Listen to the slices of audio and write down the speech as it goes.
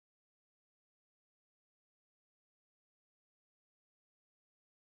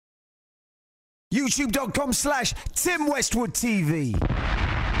YouTube.com/Tim Westwood TV.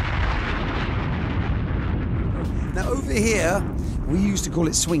 Now over here, we used to call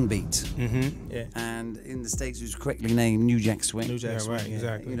it swing beat. Yeah. And in the States, it was correctly named New Jack Swing. New Jack Swing, right,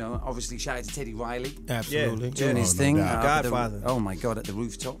 exactly. You know, obviously shout out to Teddy Riley. Absolutely. Doing his thing. No doubt. Godfather. Oh my God, at the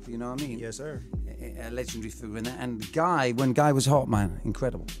rooftop, you know what I mean? Yes, sir. A legendary figure in that. And Guy, when Guy was hot, man,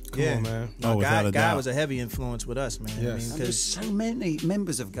 incredible. Come on, man. No, without a Guy doubt. was a heavy influence with us, man. Yes. I mean, And there's so many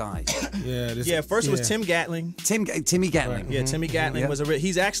members of Guy. Yeah. first was Tim Gatling. Timmy Gatling. Yeah, Timmy Gatling Yeah. was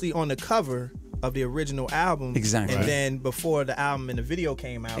he's actually on the cover of the original album. Exactly. And then before the album and the video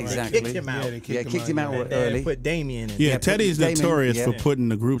came out, Exactly. they kicked him out. Yeah, they kicked him out and early. then put Damien in. Yeah, Teddy's Damon, notorious yeah. for putting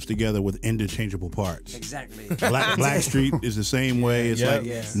the groups together with interchangeable parts. Exactly. Blackstreet is the same way. It's like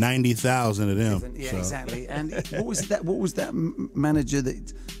yeah. 90,000 of them. Yeah, so. exactly. And what was that manager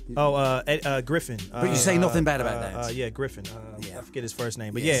that? Griffin. But you say nothing bad about that. Yeah, Griffin. Yeah. I forget his first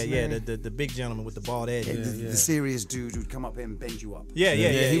name, but Yes. the big gentleman with the bald head. The serious dude who'd come up here and bend you up. Yeah.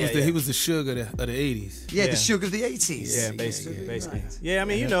 He was the sugar of the 80s. Yeah, Yeah. the sugar of the 80s. Yeah, basically. Right. Yeah, I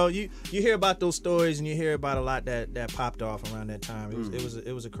mean, you know, you hear about those stories and you hear about a lot that popped off around that time.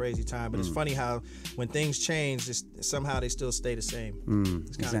 It was a crazy time, but it's funny how when things change, somehow they still stay the same.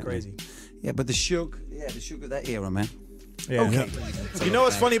 It's kind of crazy. Yeah, but the sugar of that era, man. Yeah. Okay. You know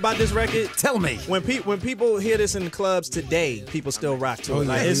what's funny about this record? Tell me. When people hear this in the clubs today, people still rock to it. Oh,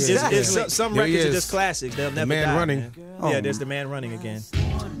 Like yeah. it's some There he records are is. just classics. They'll never Man die. Running. Man. Oh. Yeah, there's the Man Running again.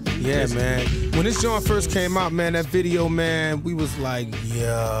 Yeah, man. When this joint first came out, man, that video, man, we was like,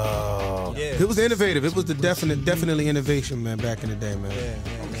 yo. Yeah. It was innovative. It was the definitely innovation, man, back in the day, man.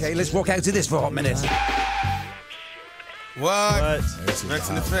 Okay, let's walk out to this for a hot minute. What? Effects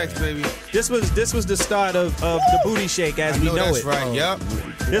and effects, baby. This was the start of the booty shake as we know that's it. right. Yep.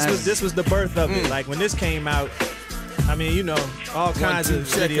 This was the birth of it. Like when this came out, I mean, you know, all kinds of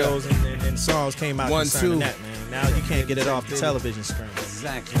check videos and songs came out 1, concerning 2. that, man. Now you can't get it off the television screen.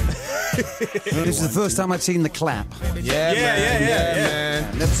 Exactly. This is the first time I'd seen the clap. Yeah,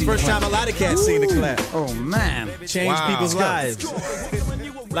 man. Never seen First the clap. time a lot of cats seen the clap. Oh man. Changed Wow. people's Let's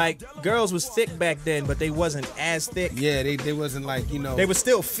lives. Like girls was thick back then, but they wasn't as thick. Yeah, they wasn't like, you know. They were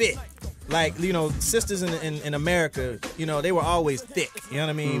still fit. Like, you know, sisters in America, you know, they were always thick. You know what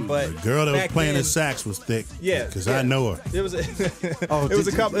I mean? But The girl that was back playing then, the sax was thick. Yeah, Because yeah. I know her. It was a, Oh, it was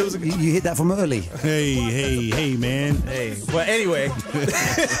a couple. It was a You hit that from early. Hey, man. Hey, but anyway,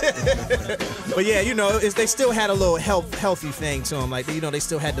 but yeah, you know, they still had a little healthy thing to them. Like, you know, they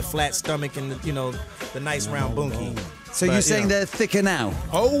still had the flat stomach and the, you know, the nice round bunkie. So But, you're saying know. they're thicker now?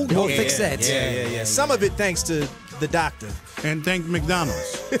 Oh, More yeah. thick set? Yeah. Some of it thanks to the doctor. And thank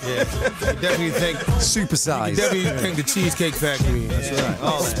McDonald's. Yeah. Definitely think. Supersized. Definitely think the Cheesecake Factory. That's right.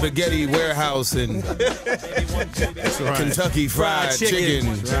 All that. Spaghetti Warehouse and Kentucky Fried Chicken.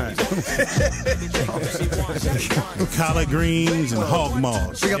 Collard greens and hog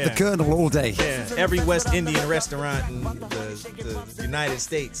maws. Bring up the Colonel all day. Yeah, every West Indian restaurant in the United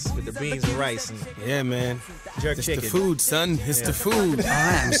States with the beans and rice and Yeah, man. jerk It's chicken. the food, son. It's the food.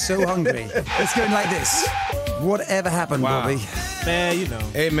 I am so hungry. Let's go in like this. Whatever happened, Wow. Bobby? Man, you know.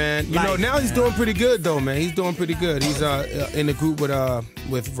 Hey, man. You know, now he's doing pretty good, though, man. He's doing pretty good. He's in the group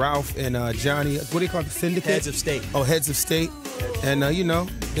with Ralph and Johnny. What do they call it? The Syndicate? Heads of State. Oh, Heads of State. And, you know,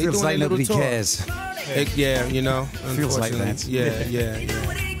 they Feels doing like their little nobody tour. cares. Yeah, you know. Feels like unfortunately. that. Yeah.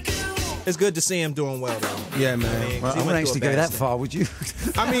 It's good to see him doing well, though. Yeah, man. Well, I wouldn't actually go that far, would you?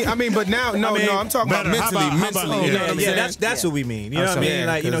 I mean, but now, no, I'm talking about better. How mentally. about- mentally, you know what I'm Yeah, saying? that's what we mean. You know what I mean? Yeah,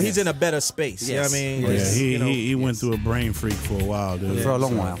 Like, you know, 'cause- he's in a better space. You know what I mean? Yeah, It's, you know, he went through a brain freak for a while, dude. For a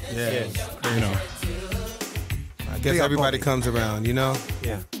long while. Yeah. You know. I guess Big up, everybody Bobby. comes around, you know?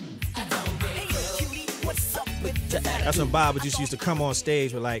 Yeah. That's when Bob just used to come on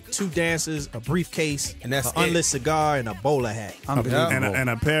stage with like 2 dancers, a briefcase, And that's an unlit cigar, and a bowler hat. Unbelievable. And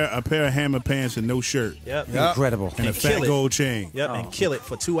a pair of hammer pants and no shirt. Yep. Incredible. And a kill fat it. gold chain. Yep, and kill it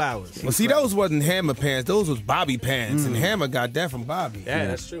for 2 hours. Well, see, those wasn't Hammer pants. Those was Bobby pants. And Hammer got that from Bobby. Yeah,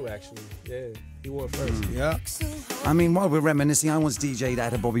 that's true, actually. Yeah, he wore it first. Yeah. I mean, while we're reminiscing, I once DJ'd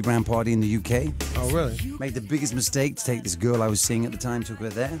at a Bobby Brown party in the UK. Oh, really? Made the biggest mistake to take this girl I was seeing at the time, took her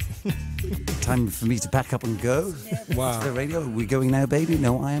there. Time for me to pack up and go. Wow. To the radio, we going now, baby?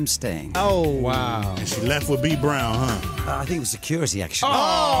 No, I am staying. Oh, Wow. And she left with B. Brown, huh? I think it was security, actually.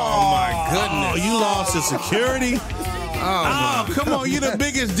 Oh, my Oh, goodness. you lost to security? Oh, come on. You're the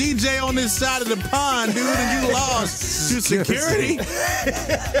biggest DJ on this side of the pond, dude, and you lost to security?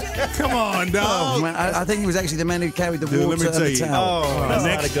 Come on, dog. Oh, man, I think it was actually the man who carried the Dude, water let me tell and the you. towel. Oh, that's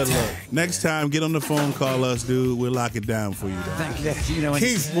not a good look. Next time, get on the phone, call us, dude. We'll lock it down for you, dog. Thank you. You know,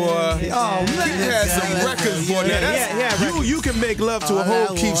 Keith, boy. Oh, He man. had some records, boy. You can make love to a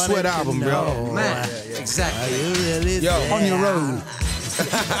whole Keith Sweat album, bro. Oh, man. Exactly. Yo, On your own.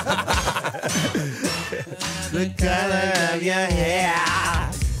 The color of your hair.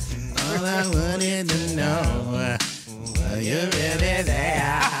 All I wanted to know. Are you really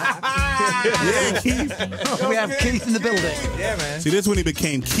there? Yeah, Keith. We have Keith in the building. Yeah, man. See, this when he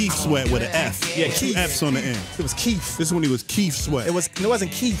became Keith Sweat with an F. Yeah, Two Keith. F's on the end. It was Keith. This is when he was Keith Sweat. It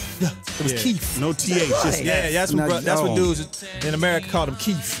wasn't Keith. It was Keith. No TH, just Yeah, F. that's what dudes in America called him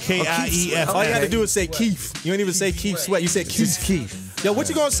Keith. K-I-E-F. All you had to do is say Keith. You didn't even say Keith Sweat. You said Keith. It's Keith. Yo, what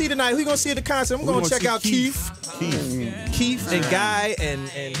you gonna see tonight? Who you gonna see at the concert? I'm gonna check out Keith. Keith and Guy and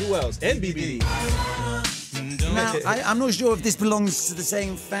who else? And BBD. Now, I'm not sure if this belongs to the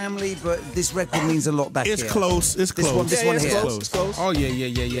same family, but this record means a lot back It's here. close. It's close. This one it's here. close. It's close. Oh, yeah.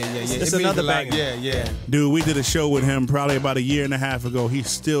 It's another banger. Yeah. Dude, we did a show with him probably about a year and a half ago. He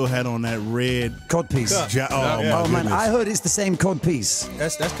still had on that red. Codpiece. Oh, my Oh, man, goodness. I heard it's the same codpiece.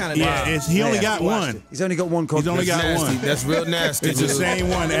 That's kind of Yeah, he only got one. He's only got one codpiece. He's only got Nasty. one. That's real nasty. It's the dude. same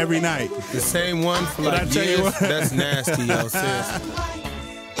one every night. The same one for But I like tell you years. what. That's nasty, yo. Seriously.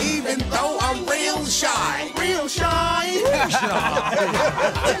 Even though I'm real shy. Real shy.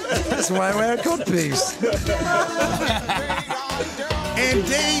 That's why I wear a codpiece.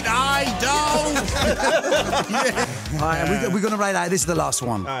 Indeed, I don't. All right, we're going to write out. This is the last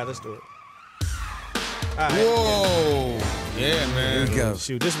one. All right, let's do it. Whoa. Yeah, man. Here we go.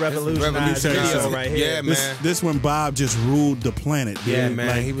 Shoot, this revolutionized video right here. Yeah, man. This when Bob just ruled the planet, dude. Yeah, man.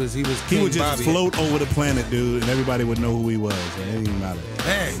 Like, he was he King would just Bobby. float over the planet, dude, and everybody would know who he was. It didn't even matter.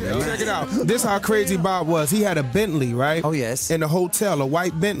 Man, check it out. This how crazy Bob was. He had a Bentley, right? Oh, yes. In a hotel, a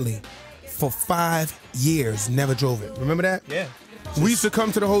white Bentley, for 5 years. Never drove it. Remember that? Yeah. We used to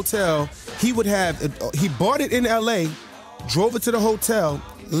come to the hotel. He would have. He bought it in L.A., drove it to the hotel,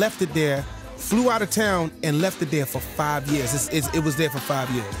 left it there, flew out of town, and left it there for 5 years. It was there for 5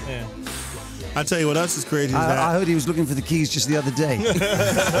 years. Yeah. I tell you what else is crazy is I that, heard he was looking for the keys just the other day.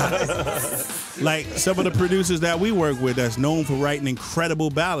 like, some of the producers that we work with that's known for writing incredible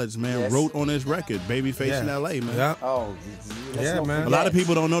ballads, man, Yes. wrote on this record, Babyface in L.A., man. Yeah. Oh, Yeah, man. A lot of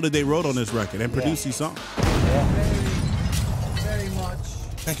people don't know that they wrote on this record and produced these songs. very much.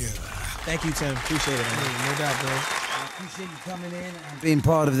 Thank you. Thank you, Tim. Appreciate it, man. No doubt, bro. I appreciate you coming in and being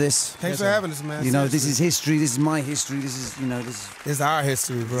part of this. Thanks for having us, man. You know, this Seriously. is history. This is my history. This is, you know, this. It's our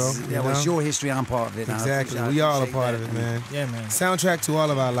history, bro. Yeah, well, it's your history. I'm part of it. and I Exactly. appreciate- We all a appreciate part that. of it, man. Yeah, man. Soundtrack to all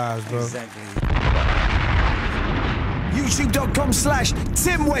of our lives, bro. Exactly.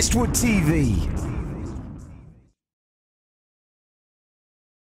 YouTube.com/Tim Westwood TV.